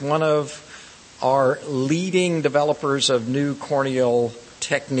one of our leading developers of new corneal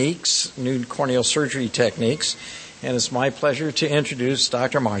techniques, new corneal surgery techniques, and it's my pleasure to introduce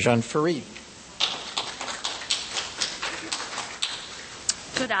Dr. Marjan Farid.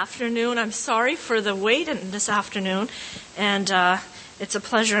 Good afternoon. I'm sorry for the wait this afternoon, and it's a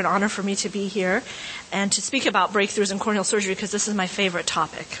pleasure and honor for me to be here and to speak about breakthroughs in corneal surgery because this is my favorite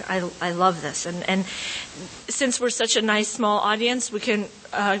topic. I love this. And since we're such a nice, small audience, we can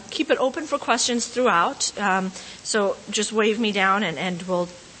keep it open for questions throughout. So just wave me down and we'll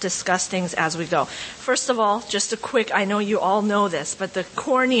discuss things as we go. First of all, just a quick, I know you all know this, but the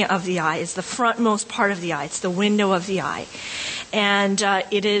cornea of the eye is the frontmost part of the eye. It's the window of the eye. And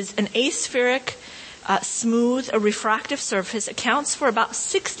it is an aspheric, smooth, a refractive surface. Accounts for about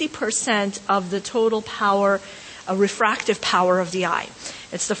 60% of the total power, refractive power of the eye.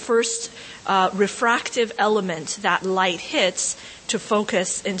 It's the first refractive element that light hits to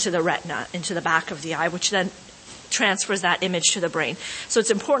focus into the retina, into the back of the eye, which then transfers that image to the brain. So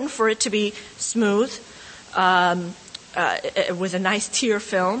it's important for it to be smooth, with a nice tear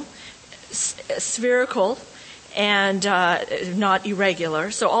film, spherical, and not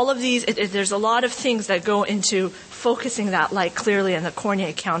irregular. So all of these, there's a lot of things that go into focusing that light clearly, and the cornea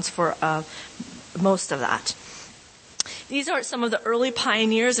accounts for most of that. These are some of the early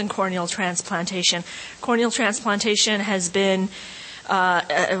pioneers in corneal transplantation. Corneal transplantation has been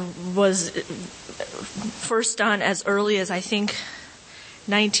was first done as early as I think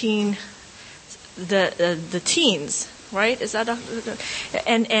the teens, right? Is that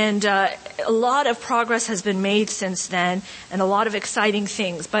and a lot of progress has been made since then, and a lot of exciting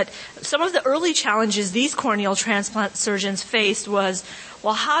things. But some of the early challenges these corneal transplant surgeons faced was,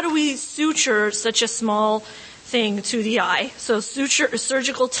 well, how do we suture such a small thing to the eye? So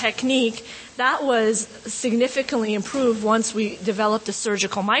surgical technique, that was significantly improved once we developed a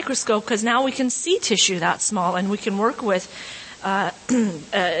surgical microscope, because now we can see tissue that small and we can work with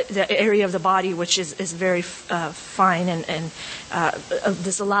the area of the body which is very fine, and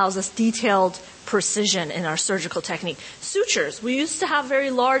this allows us detailed precision in our surgical technique. Sutures. We used to have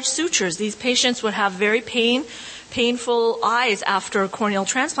very large sutures. These patients would have very painful eyes after a corneal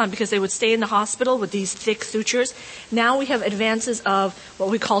transplant because they would stay in the hospital with these thick sutures. Now we have advances of what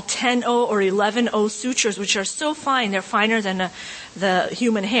we call 10-0 or 11-0 sutures, which are so fine, they're finer than the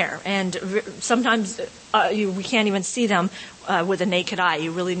human hair. And sometimes we can't even see them with a naked eye.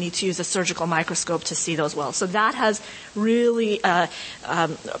 You really need to use a surgical microscope to see those well. So that has really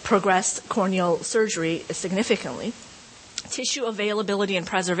progressed corneal surgery significantly. Tissue availability and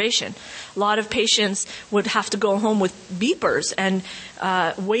preservation. A lot of patients would have to go home with beepers and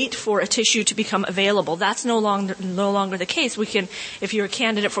wait for a tissue to become available. That's no longer the case. We can, if you're a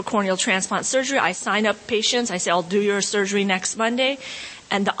candidate for corneal transplant surgery, I sign up patients. I say, I'll do your surgery next Monday.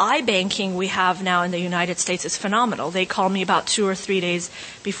 And the eye banking we have now in the United States is phenomenal. They call me about 2 or 3 days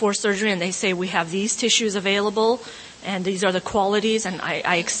before surgery, and they say, we have these tissues available, and these are the qualities, and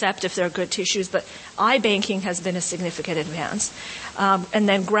I accept if they're good tissues. But eye banking has been a significant advance. And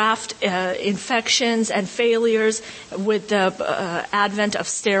then graft infections and failures with the advent of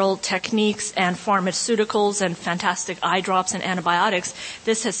sterile techniques and pharmaceuticals and fantastic eye drops and antibiotics,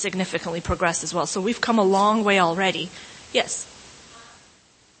 this has significantly progressed as well. So we've come a long way already. Yes?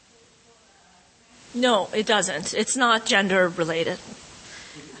 No, it doesn't. It's not gender related.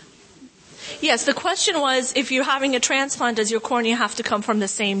 Yes, the question was, if you're having a transplant, does your cornea have to come from the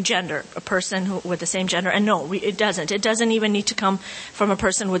same gender, a person with the same gender? And no, it doesn't. It doesn't even need to come from a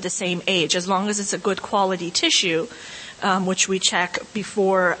person with the same age. As long as it's a good quality tissue, which we check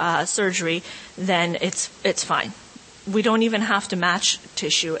before surgery, then it's fine. We don't even have to match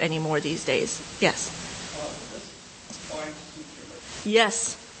tissue anymore these days. Yes.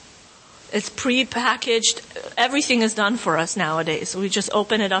 Yes. It's pre-packaged. Everything is done for us nowadays. We just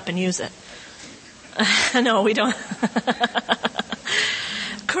open it up and use it. No, we don't.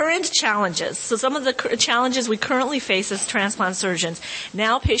 Current challenges. So some of the challenges we currently face as transplant surgeons.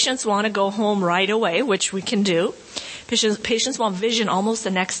 Now patients want to go home right away, which we can do. Patients want vision almost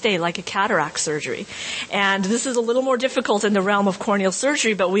the next day, like a cataract surgery. And this is a little more difficult in the realm of corneal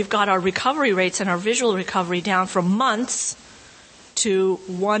surgery, but we've got our recovery rates and our visual recovery down from months to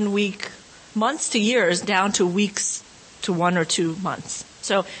 1 week, months to years, down to weeks to 1 or 2 months.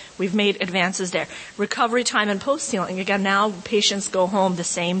 So we've made advances there. Recovery time and post-healing. Again, now patients go home the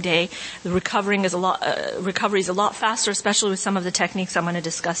same day. The recovery is a lot faster, especially with some of the techniques I'm going to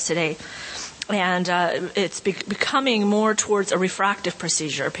discuss today. And it's becoming more towards a refractive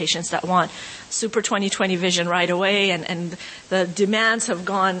procedure, patients that want super 20/20 vision right away, and the demands have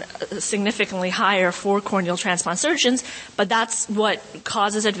gone significantly higher for corneal transplant surgeons, but that's what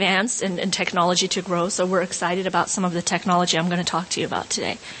causes advance in technology to grow, so we're excited about some of the technology I'm going to talk to you about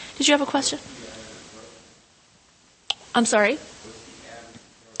today. Did you have a question? I'm sorry?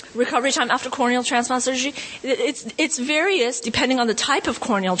 Recovery time after corneal transplant surgery, it's various depending on the type of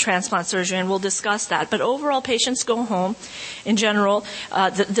corneal transplant surgery, and we'll discuss that. But overall, patients go home, in general,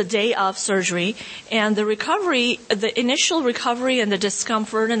 the day of surgery, and the recovery, the initial recovery and the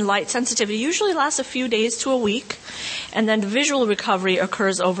discomfort and light sensitivity usually lasts a few days to a week, and then the visual recovery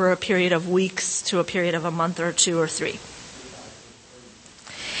occurs over a period of weeks to a period of a month or 2 or 3.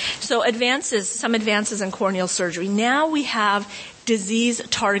 So some advances in corneal surgery. Now we have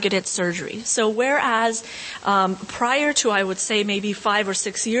disease-targeted surgery. So whereas prior to, I would say, maybe 5 or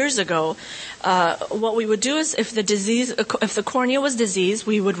 6 years ago, what we would do is if the cornea was diseased,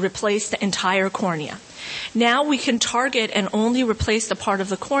 we would replace the entire cornea. Now we can target and only replace the part of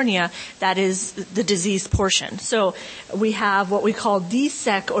the cornea that is the diseased portion. So we have what we call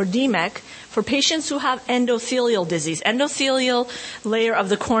DSEC or DMEC for patients who have endothelial disease. Endothelial layer of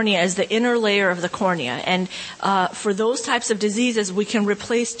the cornea is the inner layer of the cornea. And for those types of diseases, we can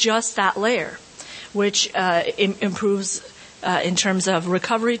replace just that layer, which improves in terms of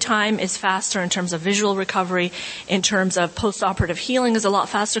recovery time is faster, in terms of visual recovery, in terms of postoperative healing is a lot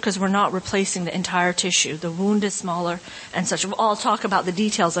faster because we're not replacing the entire tissue. The wound is smaller and such. I'll talk about the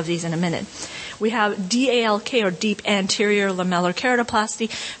details of these in a minute. We have DALK, or deep anterior lamellar keratoplasty,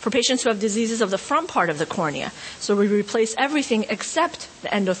 for patients who have diseases of the front part of the cornea. So we replace everything except the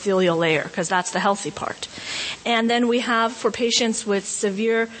endothelial layer because that's the healthy part. And then we have for patients with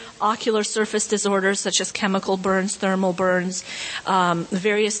severe ocular surface disorders such as chemical burns, thermal burns,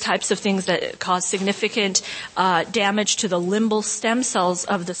 various types of things that cause significant damage to the limbal stem cells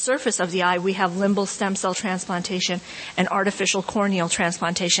of the surface of the eye. We have limbal stem cell transplantation and artificial corneal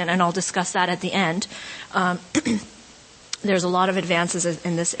transplantation, and I'll discuss that at the end. There's a lot of advances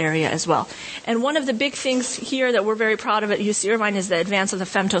in this area as well. And one of the big things here that we're very proud of at UC Irvine is the advance of the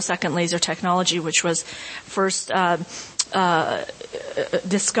femtosecond laser technology, which was first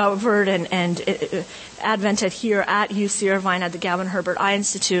discovered and advented here at UC Irvine at the Gavin Herbert Eye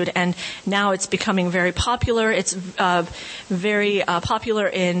Institute, and now it's becoming very popular. It's very popular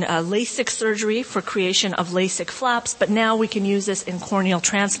in LASIK surgery for creation of LASIK flaps, but now we can use this in corneal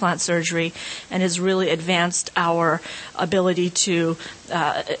transplant surgery and has really advanced our ability to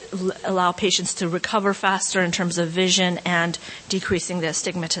allow patients to recover faster in terms of vision and decreasing the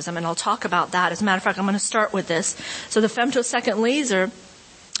astigmatism, and I'll talk about that. As a matter of fact, I'm going to start with this. So the femtosecond laser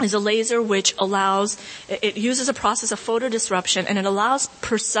is a laser which it uses a process of photodisruption, and it allows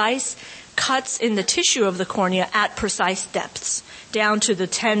precise cuts in the tissue of the cornea at precise depths, down to the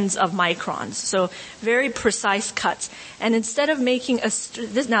tens of microns. So very precise cuts. And instead of making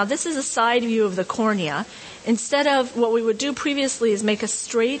this is a side view of the cornea. Instead of what we would do previously is make a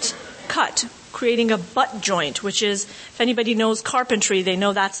straight cut, creating a butt joint, which is, if anybody knows carpentry, they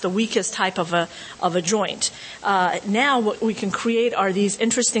know that's the weakest type of a joint. Now what we can create are these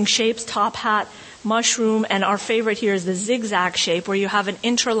interesting shapes, top hat, mushroom, and our favorite here is the zigzag shape, where you have an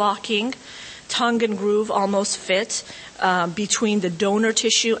interlocking tongue and groove almost fit between the donor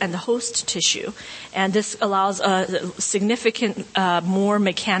tissue and the host tissue. And this allows a significant more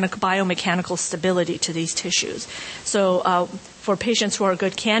biomechanical stability to these tissues. So for patients who are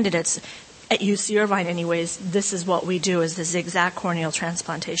good candidates, at UC Irvine anyways, this is what we do, is the zigzag corneal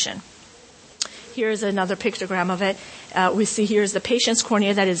transplantation. Here's another pictogram of it. We see here's the patient's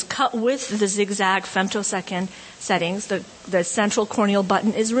cornea that is cut with the zigzag femtosecond settings. The central corneal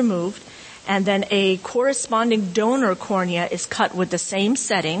button is removed, and then a corresponding donor cornea is cut with the same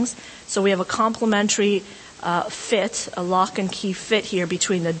settings. So we have a complementary fit, a lock and key fit here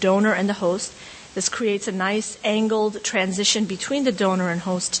between the donor and the host. This creates a nice angled transition between the donor and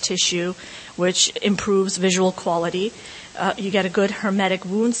host tissue, which improves visual quality. You get a good hermetic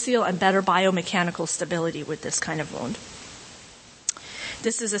wound seal and better biomechanical stability with this kind of wound.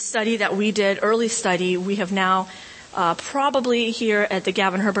 This is a study that we did, early study. We have now probably here at the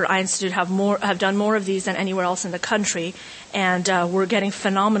Gavin Herbert Eye Institute have done more of these than anywhere else in the country, and we're getting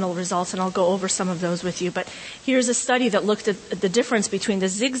phenomenal results, and I'll go over some of those with you. But here's a study that looked at the difference between the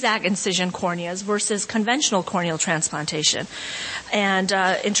zigzag incision corneas versus conventional corneal transplantation. And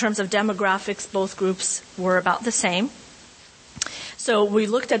in terms of demographics, both groups were about the same. So we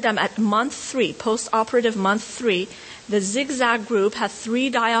looked at them at month 3, post-operative month 3. The zigzag group had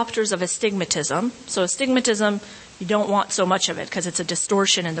 3 diopters of astigmatism. So astigmatism You don't want so much of it because it's a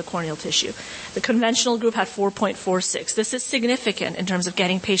distortion in the corneal tissue. The conventional group had 4.46. This is significant in terms of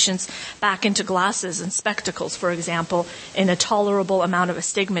getting patients back into glasses and spectacles, for example, in a tolerable amount of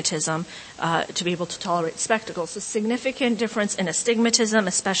astigmatism to be able to tolerate spectacles. So significant difference in astigmatism,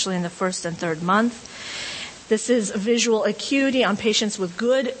 especially in the first and third month. This is visual acuity on patients with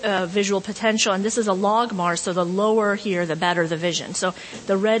good visual potential, and this is a logMAR, so the lower here, the better the vision. So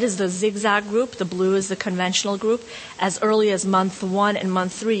the red is the zigzag group, the blue is the conventional group. As early as month 1 and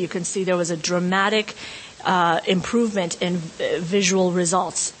month 3, you can see there was a dramatic improvement in visual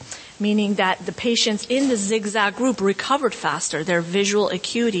results, meaning that the patients in the zigzag group recovered faster. Their visual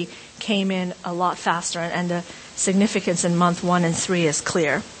acuity came in a lot faster, and the significance in month 1 and 3 is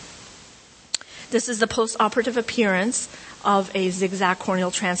clear. This is the postoperative appearance of a zigzag corneal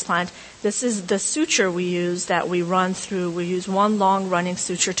transplant. This is the suture we use that we run through. We use one long running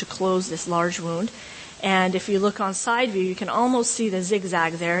suture to close this large wound. And if you look on side view, you can almost see the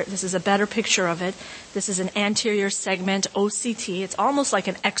zigzag there. This is a better picture of it. This is an anterior segment OCT. It's almost like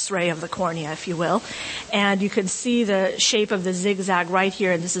an X-ray of the cornea, if you will. And you can see the shape of the zigzag right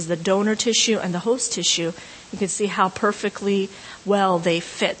here. And this is the donor tissue and the host tissue. You can see how perfectly well they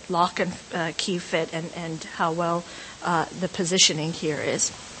fit, lock and key fit, and how well the positioning here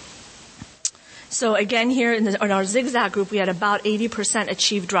is. So again, here in our zigzag group, we had about 80%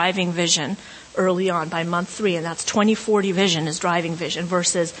 achieved driving vision early on by month 3, and that's 20/40 vision is driving vision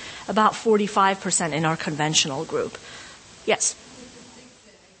versus about 45% in our conventional group. Yes?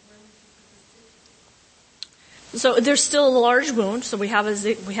 So there's still a large wound. So we have,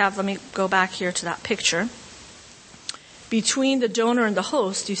 let me go back here to that picture. Between the donor and the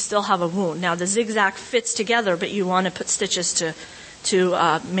host, you still have a wound. Now the zigzag fits together, but you want to put stitches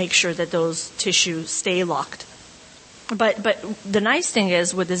to make sure that those tissues stay locked. But the nice thing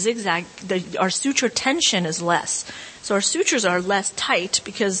is with the zigzag, our suture tension is less. So our sutures are less tight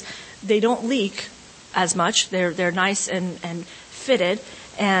because they don't leak as much. They're nice and fitted,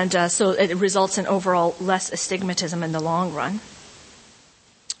 and so it results in overall less astigmatism in the long run.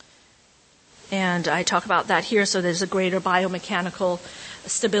 And I talk about that here. So there's a greater biomechanical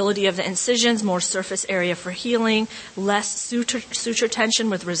stability of the incisions, more surface area for healing, less suture tension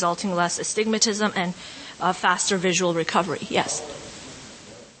with resulting less astigmatism, and faster visual recovery. Yes?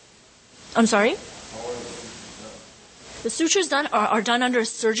 I'm sorry? The sutures are done under a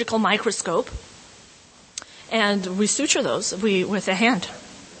surgical microscope, and we suture those with a hand.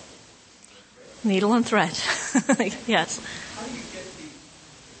 Needle and thread. Yes. How do you get these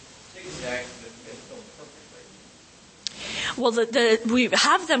zigzags that fit so perfectly? Well, we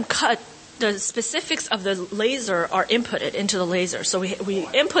have them cut. The specifics of the laser are inputted into the laser. So we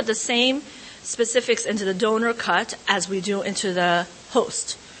input the same specifics into the donor cut as we do into the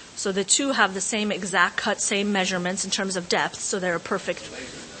host. So the two have the same exact cut, same measurements in terms of depth. So they're a perfect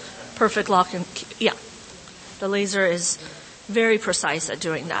lock and yeah. The laser is very precise at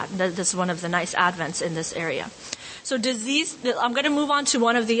doing that. That's one of the nice advents in this area. So I'm going to move on to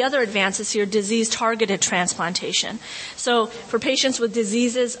one of the other advances here, disease-targeted transplantation. So for patients with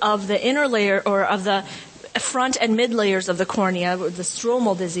diseases of the inner layer or of the front and mid layers of the cornea, the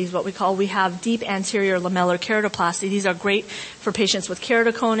stromal disease, what we call, we have deep anterior lamellar keratoplasty. These are great for patients with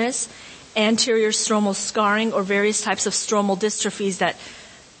keratoconus, anterior stromal scarring, or various types of stromal dystrophies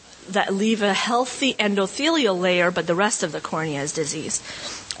that leave a healthy endothelial layer, but the rest of the cornea is diseased.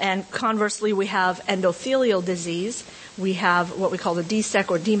 And conversely, we have endothelial disease. We have what we call the DSEC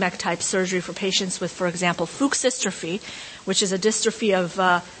or DMEC type surgery for patients with, for example, Fuchs dystrophy, which is a dystrophy of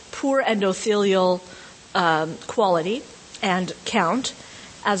poor endothelial quality and count,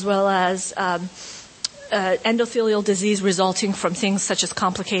 as well as endothelial disease resulting from things such as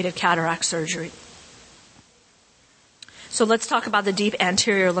complicated cataract surgery. So let's talk about the deep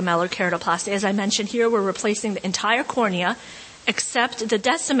anterior lamellar keratoplasty. As I mentioned here, we're replacing the entire cornea except the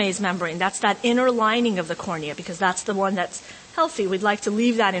Descemet's membrane. That's that inner lining of the cornea because that's the one that's healthy. We'd like to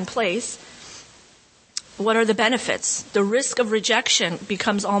leave that in place. What are the benefits? The risk of rejection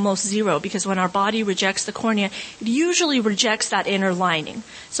becomes almost zero because when our body rejects the cornea, it usually rejects that inner lining.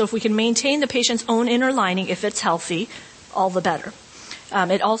 So if we can maintain the patient's own inner lining, if it's healthy, all the better.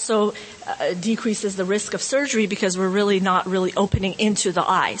 It also decreases the risk of surgery because we're really not really opening into the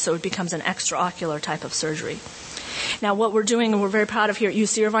eye, so it becomes an extraocular type of surgery. Now, what we're doing, and we're very proud of here at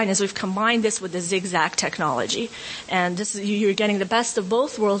UC Irvine, is we've combined this with the zigzag technology. And you're getting the best of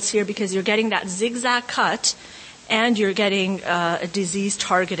both worlds here because you're getting that zigzag cut and you're getting a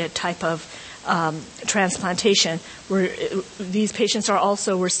disease-targeted type of transplantation. These patients are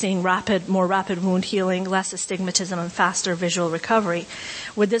also, we're seeing more rapid wound healing, less astigmatism, and faster visual recovery.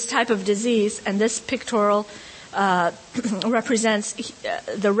 With this type of disease and this pictorial represents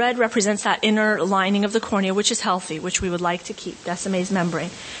the red represents that inner lining of the cornea, which is healthy, which we would like to keep, Descemet's membrane.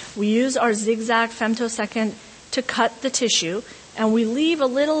 We use our zigzag femtosecond to cut the tissue, and we leave a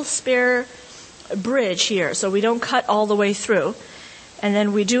little spare bridge here, so we don't cut all the way through. And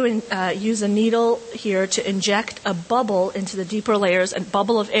then we do use a needle here to inject a bubble into the deeper layers, a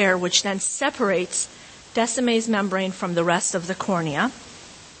bubble of air, which then separates Descemet's membrane from the rest of the cornea.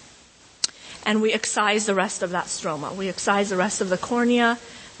 And we excise the rest of that stroma. We excise the rest of the cornea,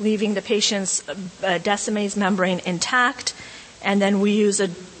 leaving the patient's Descemet's membrane intact. And then we use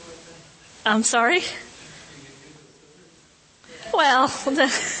I'm sorry? Well,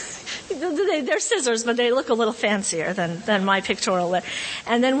 they're scissors, but they look a little fancier than my pictorial.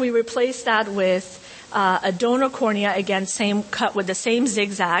 And then we replace that with a donor cornea, again, cut with the same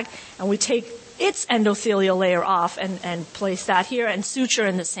zigzag, and we take its endothelial layer off and place that here and suture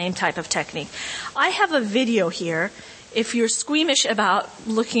in the same type of technique. I have a video here. If you're squeamish about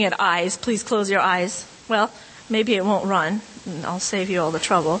looking at eyes, please close your eyes. Well, maybe it won't run, and I'll save you all the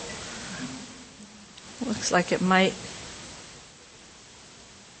trouble. Looks like it might.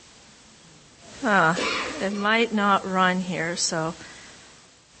 It might not run here, so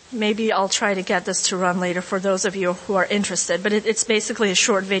maybe I'll try to get this to run later for those of you who are interested. But it's basically a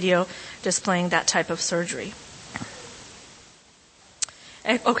short video displaying that type of surgery.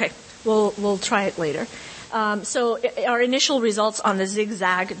 Okay, we'll try it later. So our initial results on the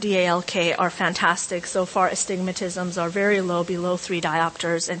zigzag DALK are fantastic. So far, astigmatisms are very low, below 3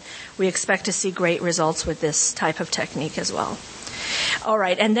 diopters, and we expect to see great results with this type of technique as well. All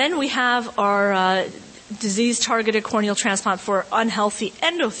right, and then we have our disease-targeted corneal transplant for unhealthy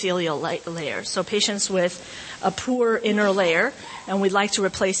endothelial layers. So patients with a poor inner layer, and we'd like to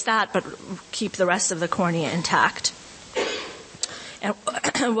replace that but keep the rest of the cornea intact.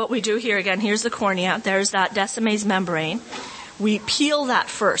 And what we do here, again, here's the cornea. There's that Descemet's membrane. We peel that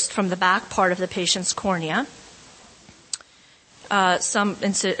first from the back part of the patient's cornea. Some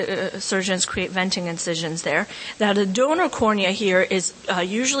surgeons create venting incisions there. Now, the donor cornea here is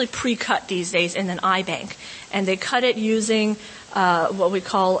usually pre-cut these days in an eye bank, and they cut it using what we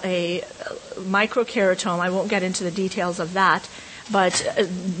call a microkeratome. I won't get into the details of that, but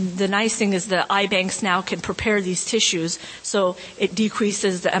the nice thing is the eye banks now can prepare these tissues, so it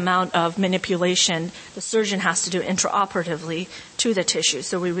decreases the amount of manipulation the surgeon has to do intraoperatively to the tissue.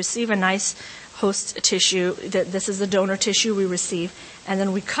 So we receive a nice host tissue. This is the donor tissue we receive, and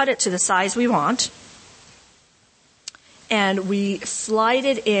then we cut it to the size we want, and we slide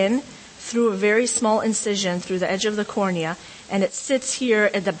it in through a very small incision through the edge of the cornea, and it sits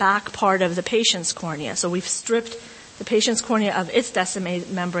here at the back part of the patient's cornea. So we've stripped the patient's cornea of its Descemet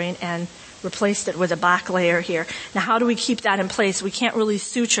membrane and replaced it with a back layer here. Now, how do we keep that in place? We can't really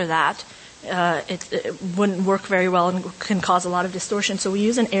suture that. It wouldn't work very well and can cause a lot of distortion, so we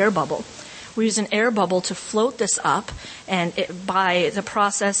use an air bubble. We use an air bubble to float this up, and by the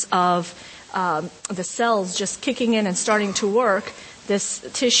process of the cells just kicking in and starting to work, this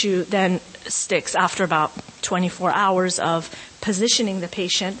tissue then sticks after about 24 hours of positioning the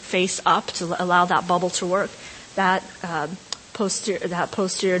patient face up to allow that bubble to work. That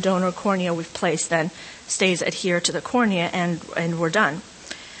posterior donor cornea we've placed then stays adhered to the cornea, and we're done.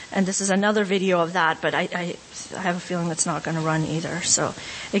 And this is another video of that, but I have a feeling it's not going to run either. So,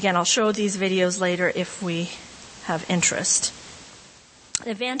 again, I'll show these videos later if we have interest.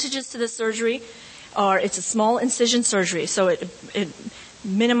 The advantages to this surgery are it's a small incision surgery, so it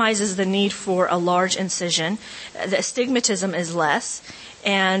minimizes the need for a large incision. The astigmatism is less,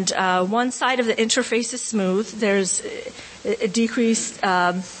 and one side of the interface is smooth. There's a decreased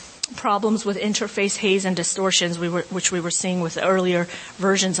problems with interface haze and distortions, which we were seeing with the earlier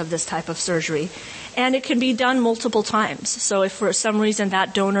versions of this type of surgery. And it can be done multiple times. So if for some reason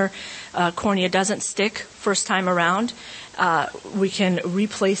that donor cornea doesn't stick first time around, we can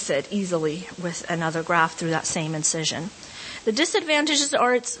replace it easily with another graft through that same incision. The disadvantages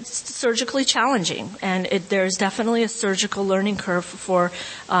are it's surgically challenging, and there's definitely a surgical learning curve for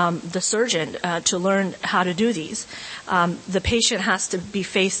the surgeon to learn how to do these. The patient has to be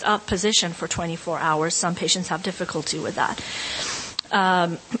face up position for 24 hours. Some patients have difficulty with that.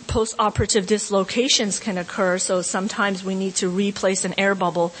 Post-operative dislocations can occur, so sometimes we need to replace an air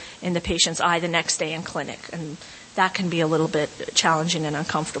bubble in the patient's eye the next day in clinic, and that can be a little bit challenging and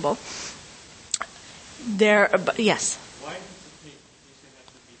uncomfortable. Yes? Why does the patient have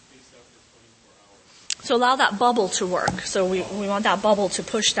to be face up for 24 hours? So allow that bubble to work. So we want that bubble to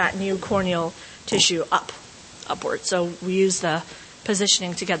push that new corneal tissue upward. So we use the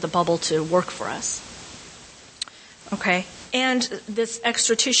positioning to get the bubble to work for us. Okay. And this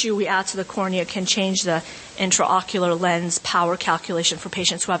extra tissue we add to the cornea can change the intraocular lens power calculation for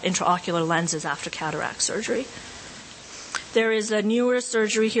patients who have intraocular lenses after cataract surgery. There is a newer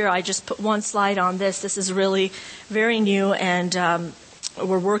surgery here. I just put one slide on this. This is really very new, and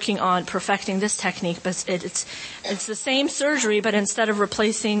we're working on perfecting this technique. But it's the same surgery, but instead of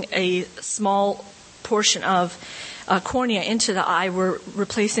replacing a small portion of cornea into the eye, we're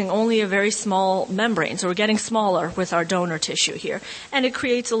replacing only a very small membrane. So we're getting smaller with our donor tissue here. And it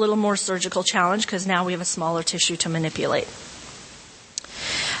creates a little more surgical challenge because now we have a smaller tissue to manipulate.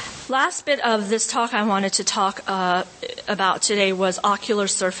 Last bit of this talk I wanted to talk about today was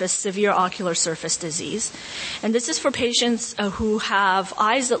severe ocular surface disease. And this is for patients who have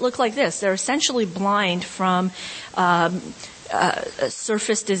eyes that look like this. They're essentially blind from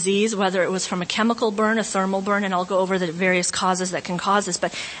surface disease, whether it was from a chemical burn, a thermal burn, and I'll go over the various causes that can cause this,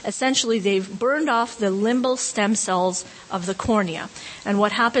 but essentially they've burned off the limbal stem cells of the cornea. And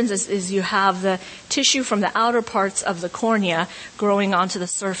what happens is you have the tissue from the outer parts of the cornea growing onto the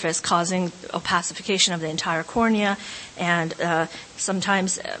surface, causing opacification of the entire cornea, and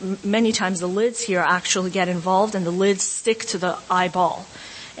many times the lids here actually get involved and the lids stick to the eyeball.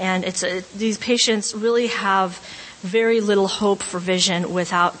 And these patients really have very little hope for vision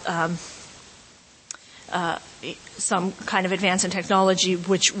without some kind of advance in technology,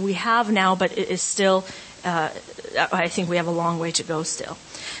 which we have now, but it is still, I think we have a long way to go still.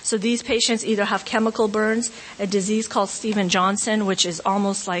 So these patients either have chemical burns, a disease called Stevens-Johnson, which is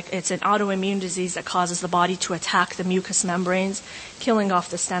almost like it's an autoimmune disease that causes the body to attack the mucous membranes, killing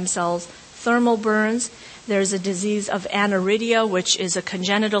off the stem cells, thermal burns. There's a disease of aniridia, which is a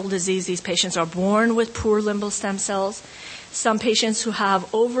congenital disease. These patients are born with poor limbal stem cells. Some patients who have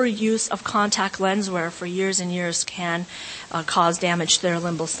overuse of contact lens wear for years and years can cause damage to their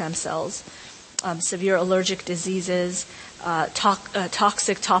limbal stem cells. Severe allergic diseases,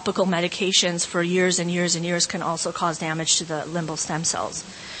 toxic topical medications for years and years and years can also cause damage to the limbal stem cells.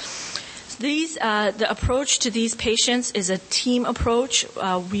 The approach to these patients is a team approach.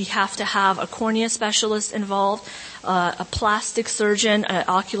 We have to have a cornea specialist involved, a plastic surgeon, an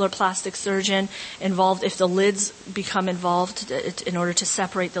ocular plastic surgeon involved if the lids become involved in order to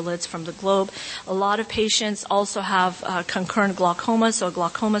separate the lids from the globe. A lot of patients also have concurrent glaucoma, so a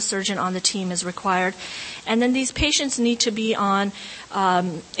glaucoma surgeon on the team is required. And then these patients need to be on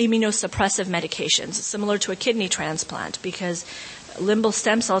immunosuppressive medications, similar to a kidney transplant, because limbal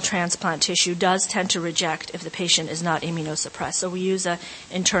stem cell transplant tissue does tend to reject if the patient is not immunosuppressed. So we use an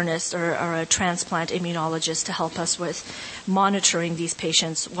internist or a transplant immunologist to help us with monitoring these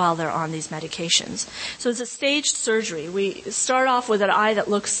patients while they're on these medications. So it's a staged surgery. We start off with an eye that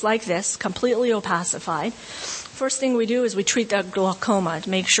looks like this, completely opacified. First thing we do is we treat that glaucoma to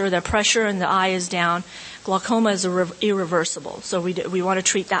make sure the pressure in the eye is down. Glaucoma is irreversible, so we want to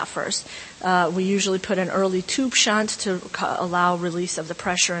treat that first. We usually put an early tube shunt to allow release of the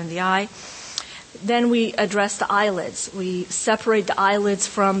pressure in the eye. Then we address the eyelids. We separate the eyelids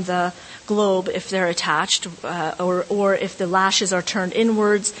from the globe if they're attached, or if the lashes are turned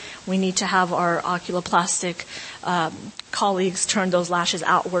inwards, we need to have our oculoplastic colleagues turn those lashes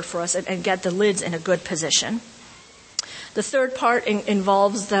outward for us and get the lids in a good position. The third part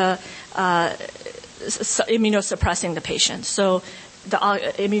involves the immunosuppressing the patient. So the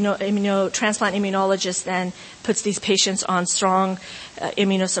transplant immunologist then puts these patients on strong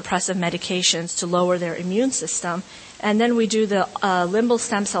immunosuppressive medications to lower their immune system. And then we do the limbal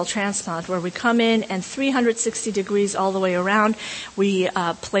stem cell transplant, where we come in and 360 degrees all the way around, we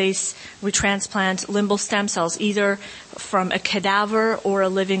transplant limbal stem cells, either from a cadaver or a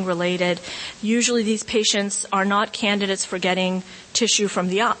living related. Usually these patients are not candidates for getting tissue from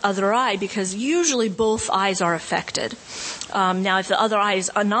the other eye because usually both eyes are affected. Now, if the other eye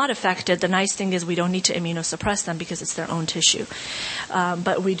is not affected, the nice thing is we don't need to immunosuppress them because it's their own tissue.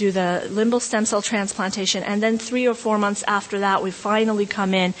 But we do the limbal stem cell transplantation, and then 3 or 4 months after that, we finally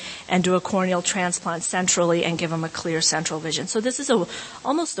come in and do a corneal transplant centrally and give them a clear central vision. So this is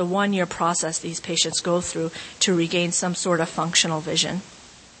almost a 1-year process these patients go through to regain some sort of functional vision.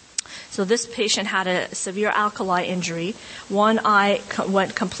 So this patient had a severe alkali injury. One eye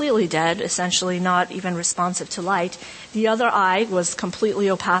went completely dead, essentially not even responsive to light. The other eye was completely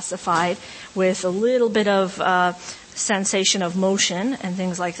opacified with a little bit of sensation of motion and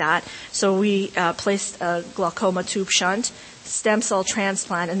things like that. So we placed a glaucoma tube shunt, stem cell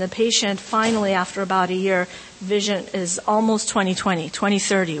transplant, and the patient finally, after about a year, vision is almost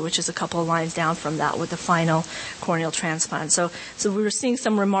 20/30, which is a couple of lines down from that with the final corneal transplant. So we were seeing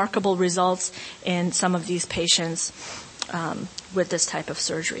some remarkable results in some of these patients with this type of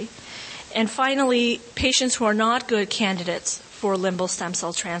surgery. And finally, patients who are not good candidates for limbal stem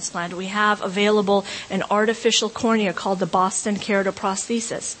cell transplant, we have available an artificial cornea called the Boston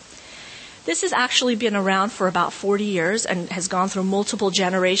keratoprosthesis. This has actually been around for about 40 years and has gone through multiple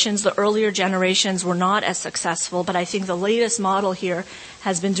generations. The earlier generations were not as successful, but I think the latest model here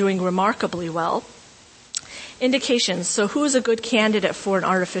has been doing remarkably well. Indications. So who is a good candidate for an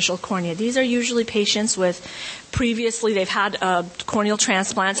artificial cornea? These are usually patients with previously they've had corneal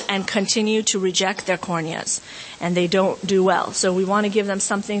transplants and continue to reject their corneas, and they don't do well. So we want to give them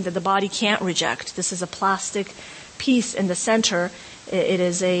something that the body can't reject. This is a plastic piece in the center. It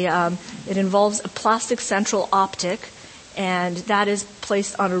involves a plastic central optic, and that is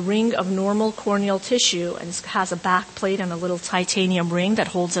placed on a ring of normal corneal tissue, and it has a back plate and a little titanium ring that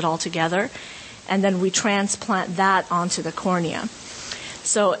holds it all together. And then we transplant that onto the cornea.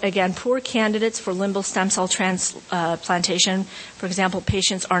 So again, poor candidates for limbal stem cell transplantation. For example,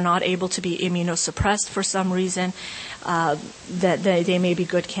 patients are not able to be immunosuppressed for some reason. That they may be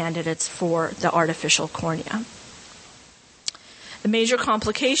good candidates for the artificial cornea. The major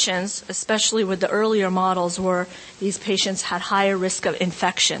complications, especially with the earlier models, were these patients had higher risk of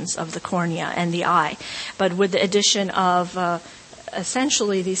infections of the cornea and the eye. But with the addition of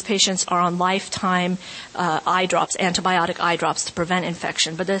essentially, these patients are on lifetime eye drops, antibiotic eye drops to prevent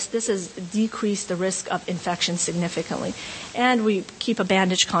infection. But this has decreased the risk of infection significantly. And we keep a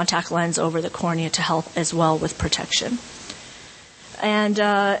bandage contact lens over the cornea to help as well with protection. And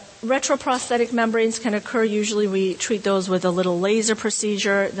retroprosthetic membranes can occur. Usually we treat those with a little laser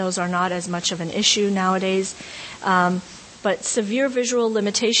procedure. Those are not as much of an issue nowadays. But severe visual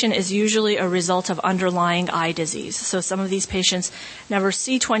limitation is usually a result of underlying eye disease. So some of these patients never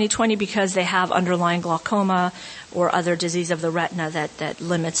see 20/20 because they have underlying glaucoma or other disease of the retina that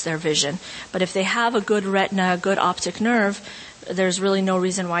limits their vision. But if they have a good retina, a good optic nerve, there's really no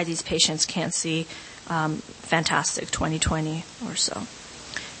reason why these patients can't see fantastic 20/20 or so.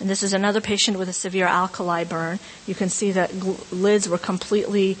 And this is another patient with a severe alkali burn. You can see that lids were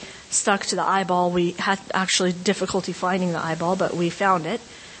completely stuck to the eyeball. We had actually difficulty finding the eyeball, but we found it.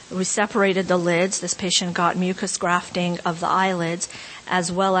 We separated the lids. This patient got mucus grafting of the eyelids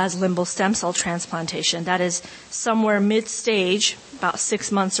as well as limbal stem cell transplantation. That is somewhere mid-stage, about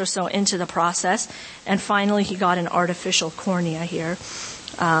 6 months or so into the process. And finally, he got an artificial cornea here.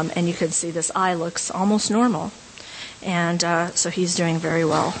 And you can see this eye looks almost normal. And so he's doing very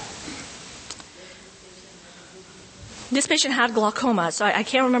well. This patient had glaucoma, so I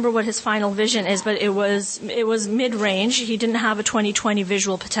can't remember what his final vision is, but it was mid-range. He didn't have a 20/20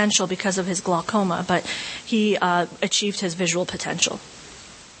 visual potential because of his glaucoma, but he achieved his visual potential.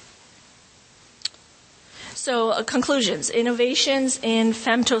 So conclusions. Innovations in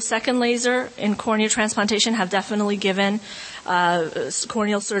femtosecond laser in cornea transplantation have definitely given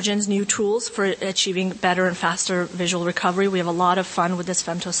corneal surgeons new tools for achieving better and faster visual recovery. We have a lot of fun with this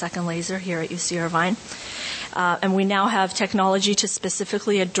femtosecond laser here at UC Irvine. And we now have technology to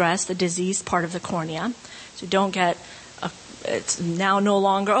specifically address the diseased part of the cornea. So don't get it's now no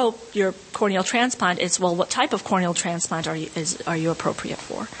longer, your corneal transplant. It's, what type of corneal transplant are you appropriate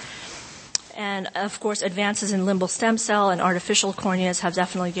for? And, of course, advances in limbal stem cell and artificial corneas have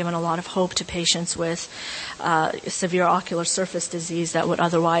definitely given a lot of hope to patients with severe ocular surface disease that would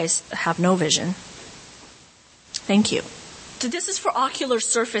otherwise have no vision. Thank you. So this is for ocular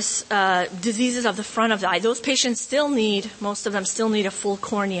surface diseases of the front of the eye. Those patients most of them still need a full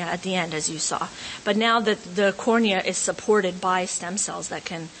cornea at the end, as you saw. But now that the cornea is supported by stem cells that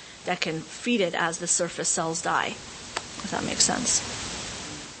can feed it as the surface cells die, if that makes sense.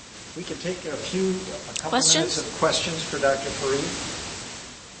 We can take a couple questions? Minutes of questions for Dr. Farid.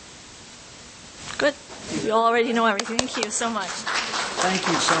 Good. You already know everything. Thank you so much. Thank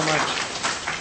you so much.